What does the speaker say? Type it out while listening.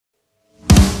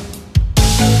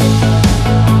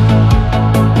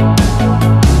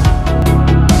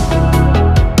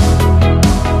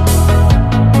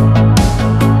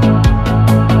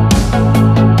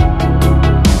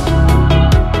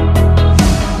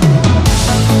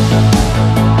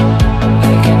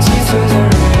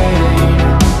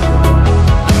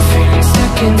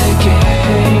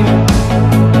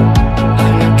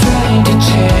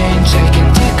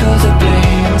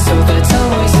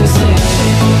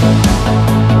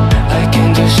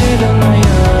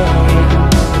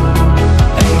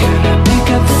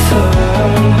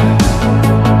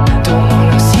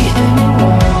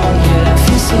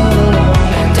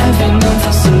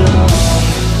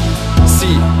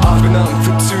I've been numb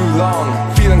for too long,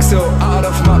 feeling so out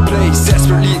of my place,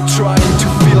 desperately trying to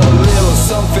feel a little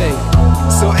something.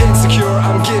 So insecure,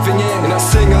 I'm giving in, and I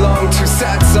sing along to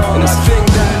sad songs, and I think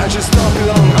that I just don't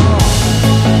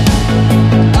belong.